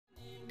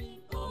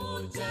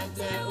A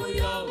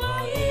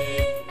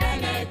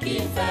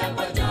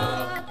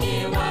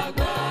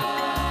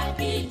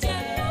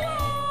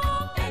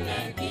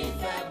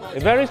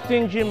very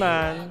stingy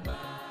man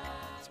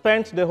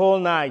spent the whole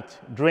night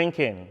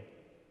drinking,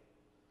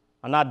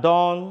 and at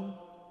dawn,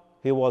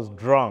 he was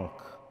drunk.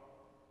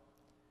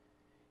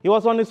 He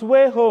was on his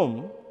way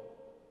home,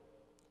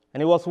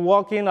 and he was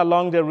walking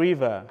along the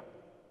river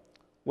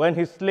when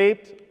he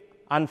slipped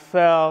and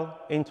fell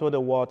into the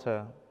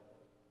water.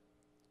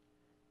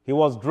 He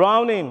was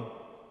drowning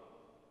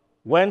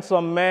when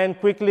some men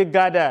quickly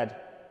gathered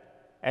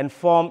and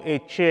formed a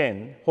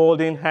chain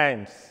holding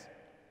hands.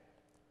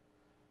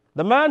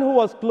 The man who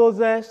was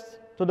closest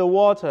to the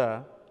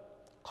water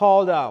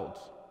called out,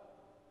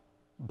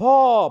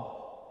 Bob,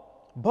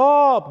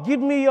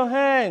 give me your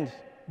hand,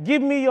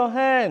 give me your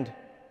hand.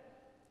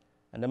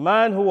 And the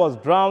man who was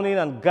drowning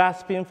and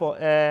gasping for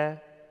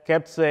air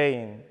kept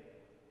saying,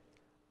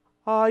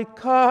 I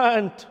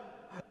can't.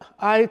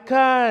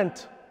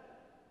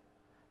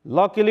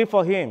 Luckily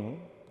for him,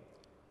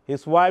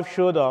 his wife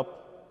showed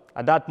up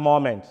at that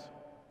moment.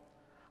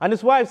 And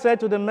his wife said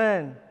to the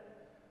man,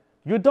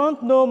 you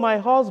don't know my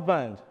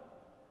husband.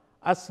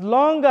 As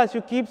long as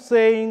you keep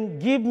saying,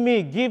 give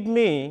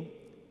me,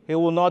 he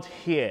will not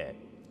hear.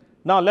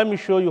 Now let me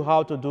show you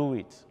how to do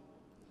it.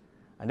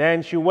 And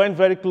then she went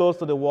very close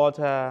to the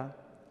water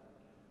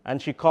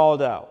and she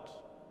called out,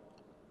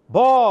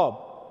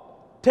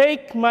 Bob,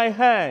 take my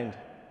hand.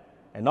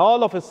 And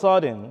all of a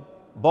sudden,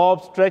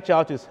 Bob stretched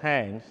out his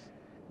hands,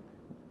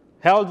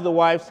 held the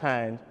wife's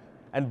hand,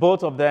 and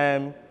both of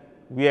them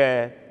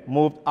were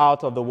moved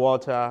out of the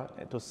water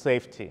to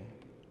safety.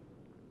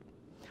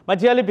 My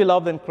dearly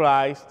beloved in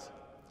Christ,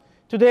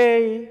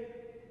 today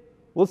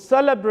we'll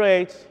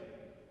celebrate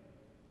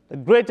the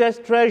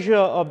greatest treasure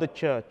of the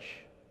church.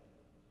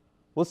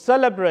 We'll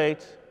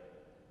celebrate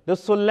the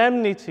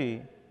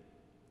solemnity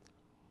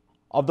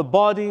of the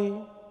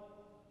body,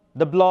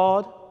 the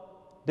blood,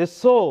 the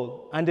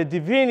soul, and the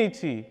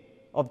divinity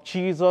of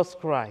Jesus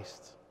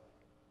Christ,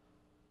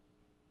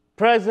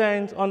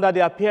 present under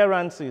the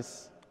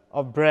appearances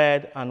of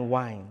bread and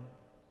wine,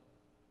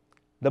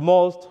 the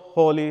most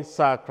holy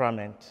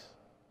sacrament,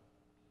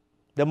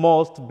 the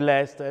most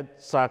blessed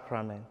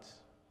sacrament.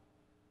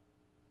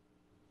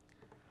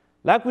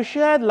 Like we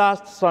shared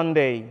last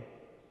Sunday,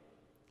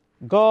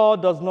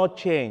 God does not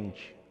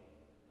change.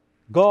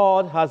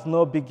 God has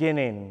no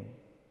beginning.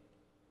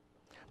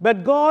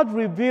 But God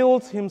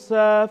reveals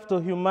himself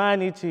to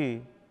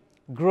humanity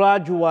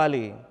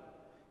gradually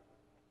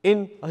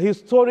in a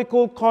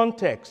historical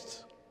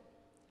context.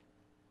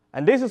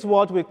 And this is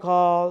what we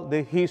call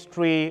the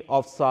history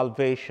of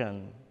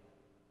salvation.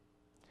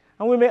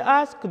 And we may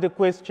ask the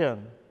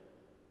question,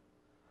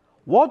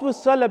 what we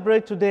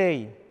celebrate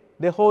today,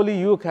 the Holy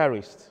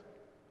Eucharist,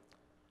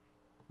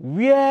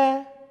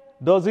 where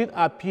does it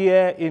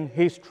appear in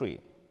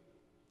history?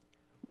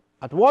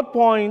 At what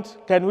point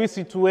can we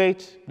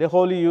situate the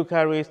Holy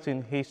Eucharist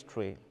in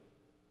history?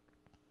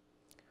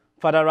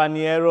 Father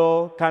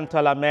Raniero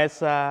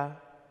Cantalamessa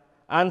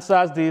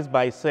answers this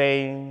by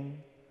saying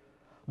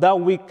that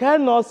we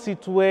cannot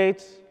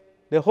situate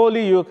the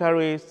Holy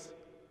Eucharist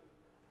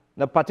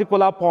at a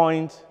particular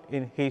point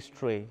in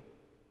history.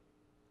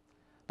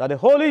 That the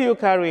Holy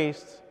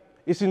Eucharist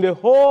is in the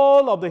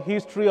whole of the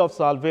history of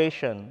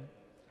salvation,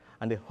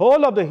 and the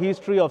whole of the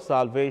history of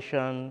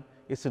salvation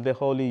is in the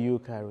Holy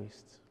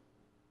Eucharist.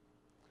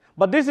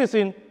 But this is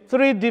in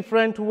three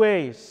different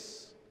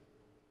ways,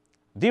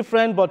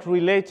 different but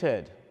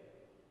related.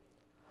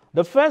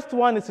 The first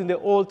one is in the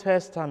Old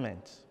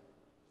Testament.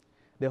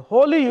 The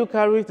Holy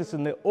Eucharist is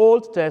in the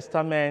Old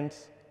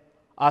Testament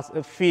as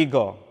a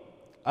figure,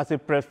 as a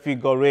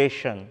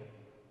prefiguration.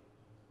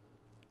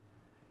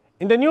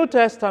 In the New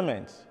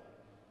Testament,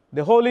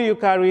 the Holy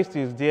Eucharist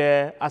is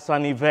there as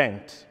an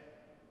event.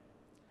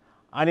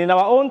 And in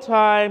our own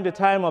time, the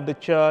time of the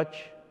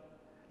church,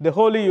 the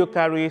Holy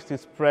Eucharist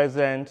is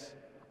present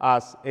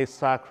as a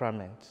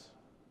sacrament.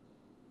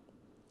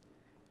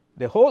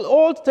 The whole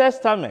Old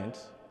Testament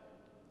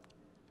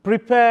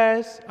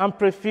prepares and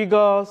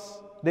prefigures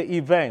the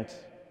event,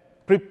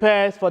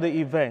 prepares for the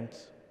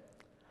event.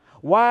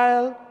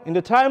 While in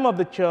the time of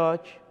the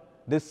church,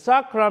 the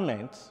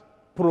sacrament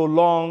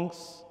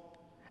prolongs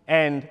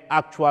and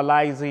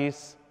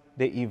actualizes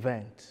the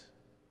event.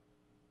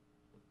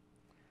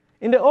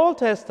 In the Old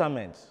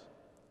Testament,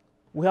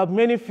 we have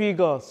many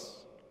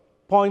figures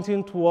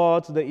pointing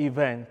towards the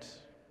event.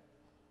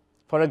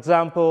 For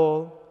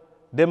example,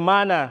 the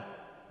manna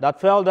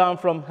that fell down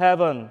from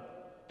heaven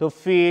to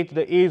feed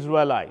the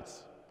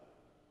Israelites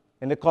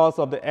in the course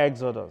of the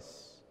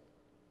Exodus.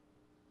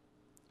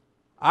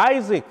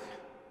 Isaac,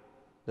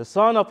 the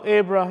son of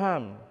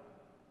Abraham,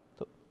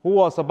 who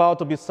was about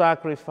to be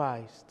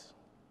sacrificed.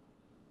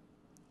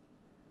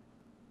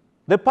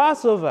 The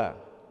Passover,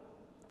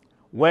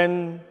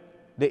 when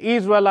the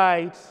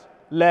Israelites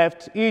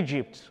left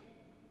Egypt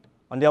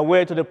on their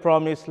way to the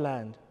Promised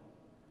Land,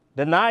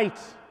 the night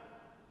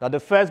that the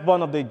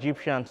firstborn of the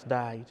Egyptians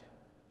died.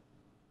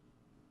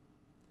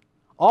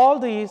 All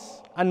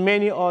these and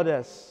many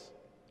others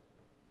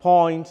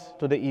point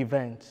to the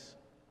event.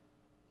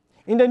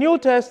 In the New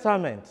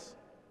Testament,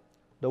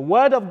 the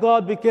Word of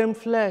God became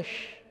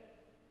flesh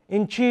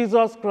in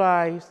Jesus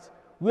Christ,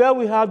 where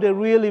we have the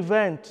real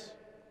event,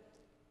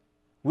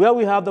 where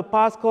we have the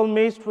Paschal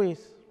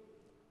mysteries,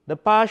 the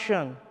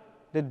passion,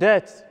 the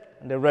death,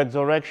 and the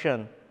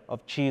resurrection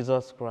of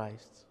Jesus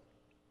Christ.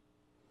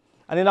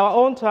 And in our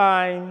own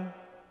time,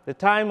 the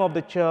time of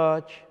the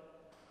church,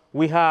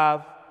 we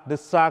have the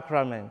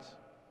sacrament,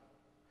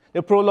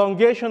 the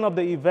prolongation of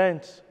the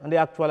event and the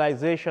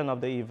actualization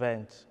of the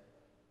event.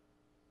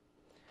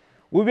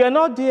 We were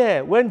not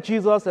there when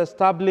Jesus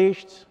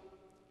established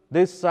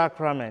this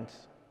sacrament,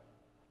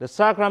 the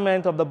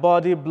sacrament of the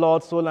body,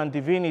 blood, soul, and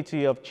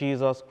divinity of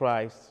Jesus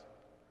Christ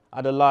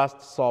at the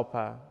Last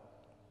Supper.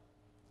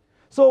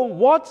 So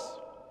what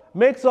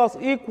makes us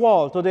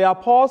equal to the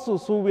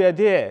apostles who were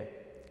there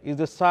is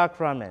the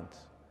sacrament.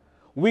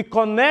 We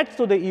connect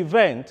to the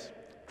event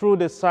through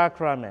the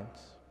sacrament.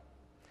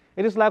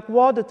 It is like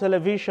what the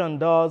television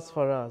does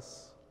for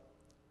us.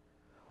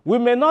 We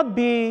may not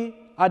be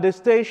at the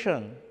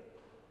station,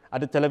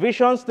 at the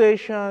television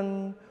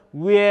station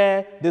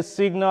where the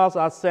signals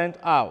are sent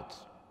out.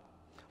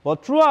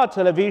 But through our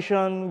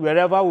television,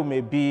 wherever we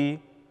may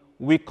be,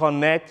 we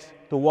connect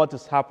to what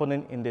is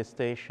happening in the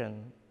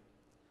station.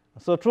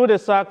 So through the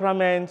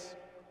sacrament,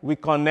 we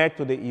connect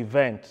to the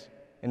event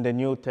in the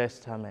New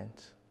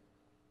Testament.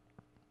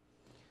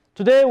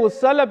 Today we'll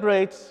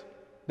celebrate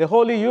the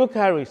Holy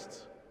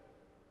Eucharist.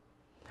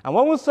 And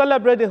when we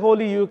celebrate the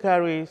Holy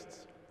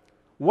Eucharist,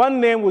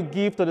 one name we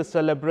give to the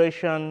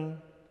celebration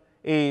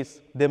is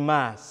the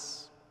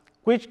Mass,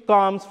 which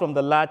comes from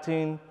the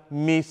Latin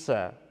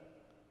missa,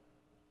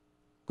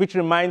 which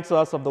reminds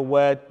us of the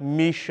word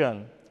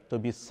mission, to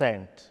be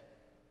sent.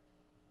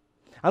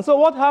 And so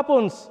what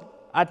happens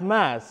at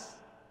Mass?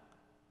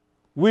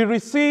 We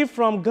receive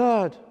from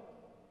God.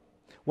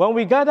 When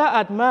we gather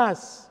at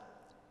Mass,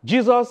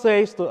 Jesus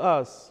says to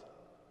us,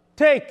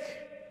 take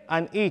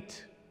and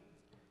eat,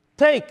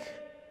 take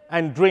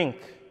and drink.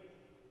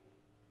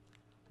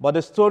 But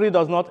the story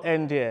does not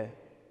end there.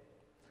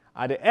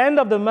 At the end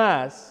of the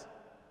Mass,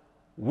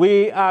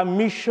 we are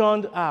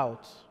missioned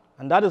out,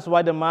 and that is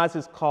why the Mass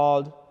is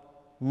called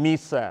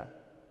Missa.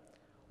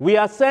 We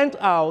are sent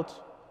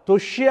out to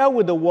share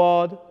with the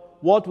world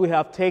what we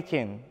have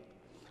taken,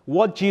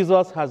 what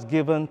Jesus has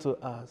given to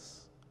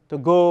us, to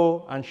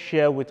go and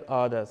share with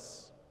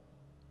others.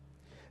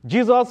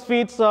 Jesus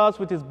feeds us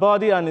with his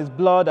body and his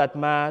blood at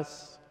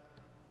Mass,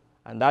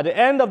 and at the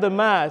end of the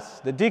Mass,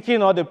 the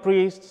deacon or the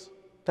priest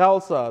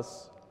tells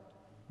us,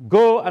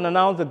 go and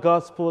announce the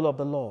gospel of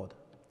the Lord.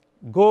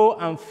 Go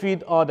and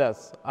feed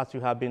others as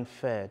you have been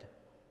fed.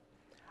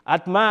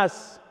 At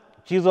Mass,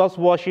 Jesus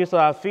washes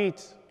our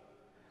feet,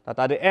 that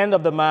at the end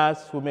of the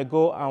Mass, we may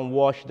go and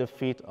wash the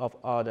feet of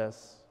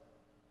others.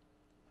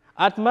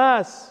 At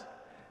Mass,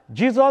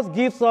 Jesus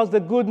gives us the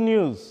good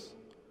news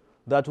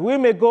that we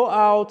may go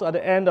out at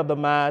the end of the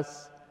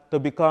Mass to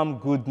become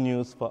good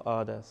news for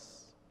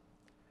others.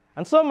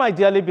 And so, my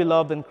dearly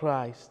beloved in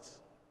Christ,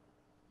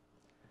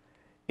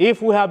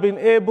 if we have been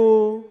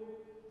able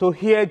to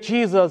hear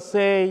Jesus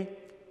say,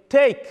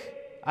 take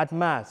at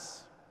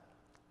Mass,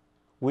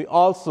 we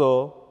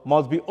also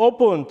must be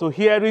open to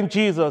hearing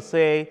Jesus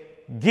say,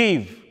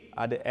 give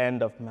at the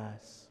end of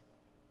Mass.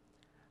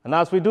 And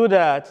as we do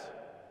that,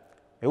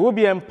 we will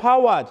be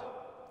empowered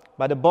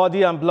by the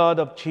body and blood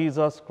of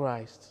Jesus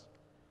Christ.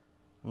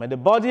 May the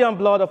body and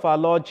blood of our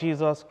Lord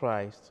Jesus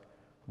Christ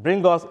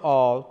bring us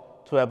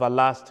all to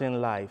everlasting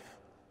life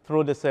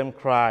through the same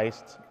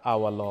Christ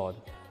our Lord.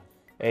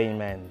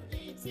 Amen.